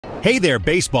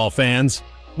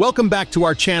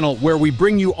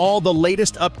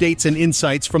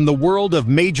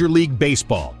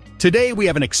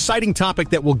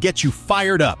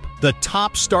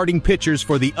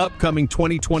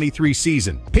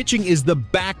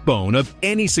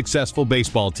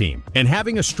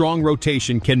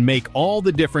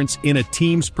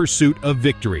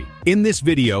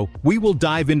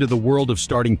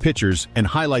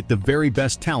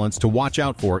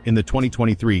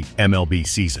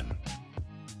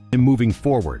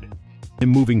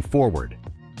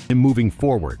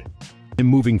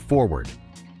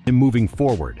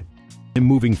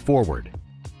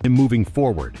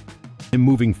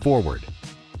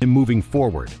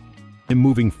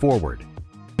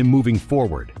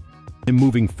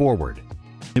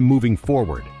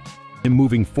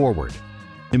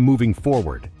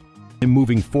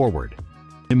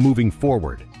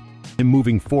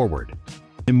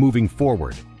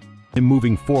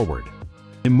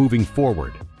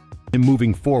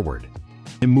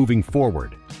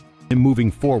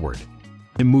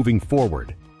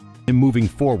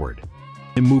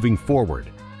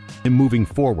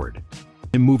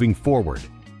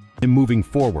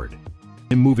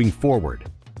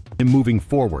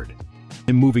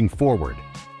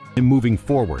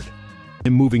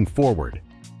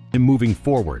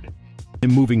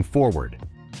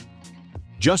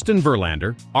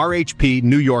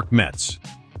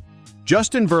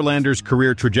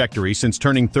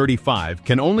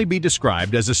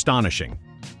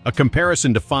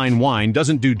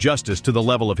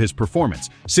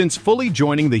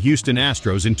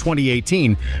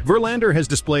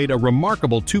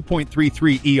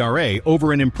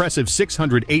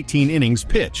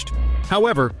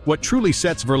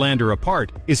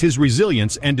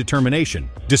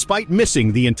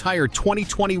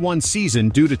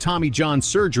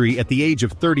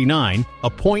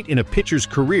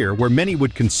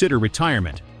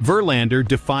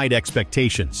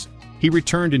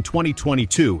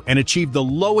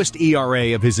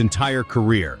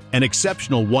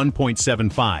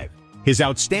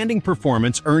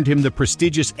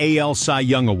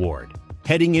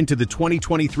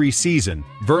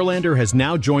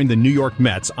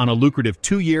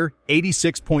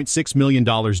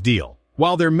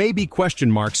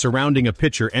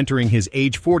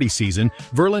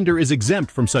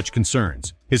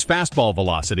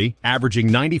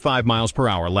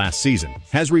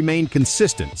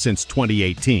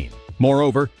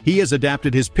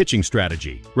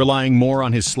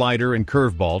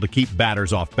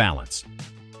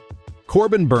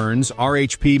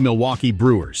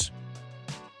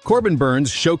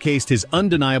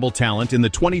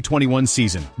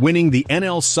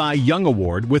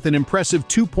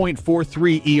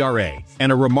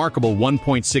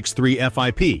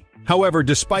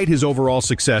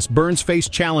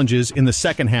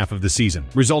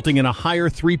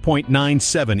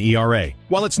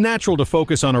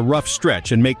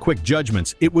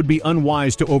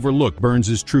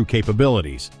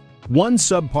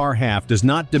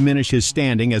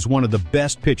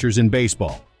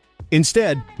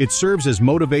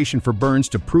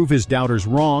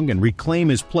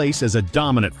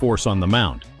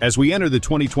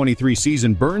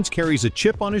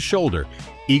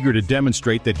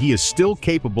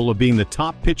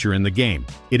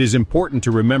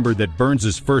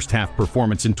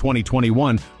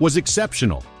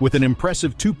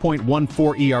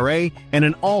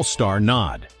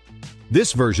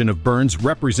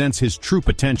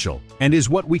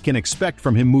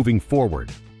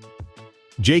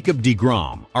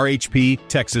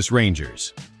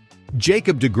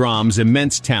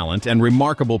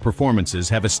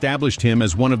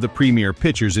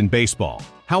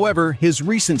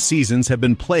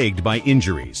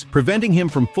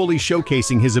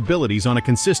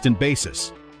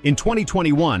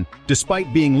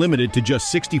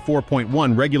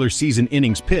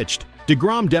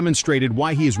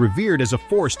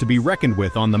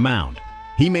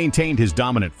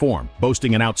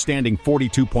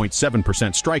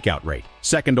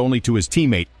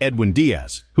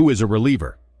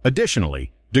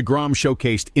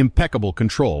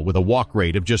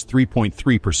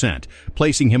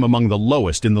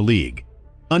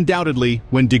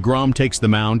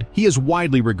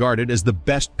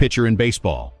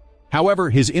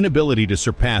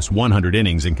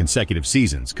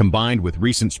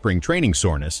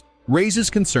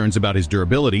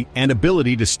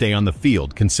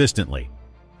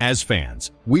As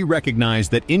fans, we recognize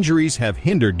that injuries have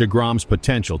hindered DeGrom's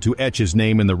potential to etch his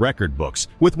name in the record books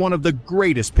with one of the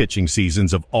greatest pitching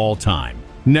seasons of all time.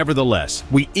 Nevertheless,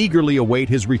 we eagerly await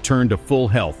his return to full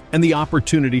health and the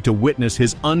opportunity to witness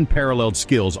his unparalleled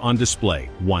skills on display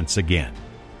once again.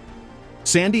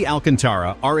 Sandy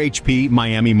Alcantara, RHP,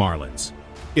 Miami Marlins.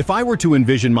 If I were to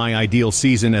envision my ideal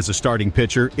season as a starting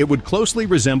pitcher, it would closely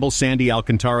resemble Sandy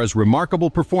Alcantara's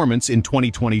remarkable performance in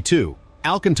 2022.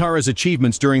 Alcantara's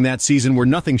achievements during that season were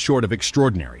nothing short of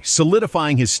extraordinary,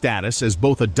 solidifying his status as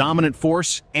both a dominant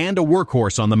force and a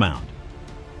workhorse on the mound.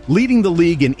 Leading the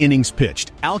league in innings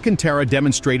pitched, Alcantara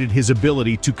demonstrated his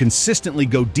ability to consistently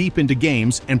go deep into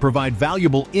games and provide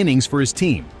valuable innings for his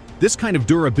team. This kind of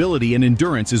durability and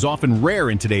endurance is often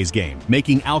rare in today's game,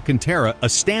 making Alcantara a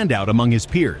standout among his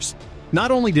peers.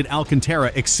 Not only did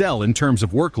Alcantara excel in terms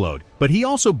of workload, but he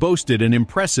also boasted an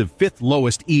impressive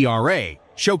fifth-lowest ERA,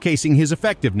 showcasing his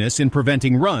effectiveness in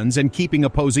preventing runs and keeping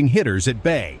opposing hitters at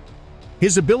bay.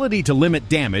 His ability to limit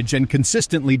damage and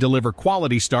consistently deliver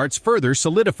quality starts further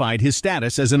solidified his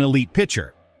status as an elite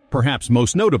pitcher. Perhaps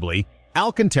most notably,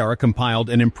 Alcantara compiled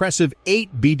an impressive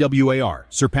 8 BWAR,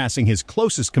 surpassing his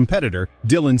closest competitor,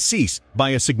 Dylan Cease,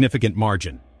 by a significant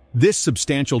margin. This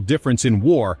substantial difference in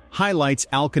WAR highlights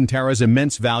Alcantara's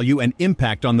immense value and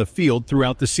impact on the field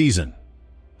throughout the season.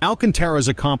 Alcantara's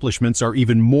accomplishments are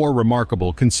even more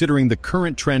remarkable considering the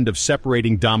current trend of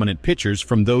separating dominant pitchers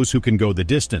from those who can go the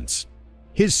distance.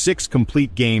 His 6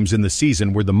 complete games in the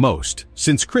season were the most,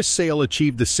 since Chris Sale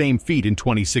achieved the same feat in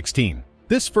 2016.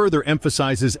 This further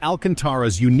emphasizes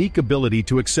Alcantara's unique ability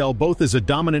to excel both as a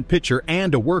dominant pitcher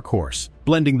and a workhorse,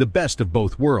 blending the best of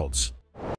both worlds.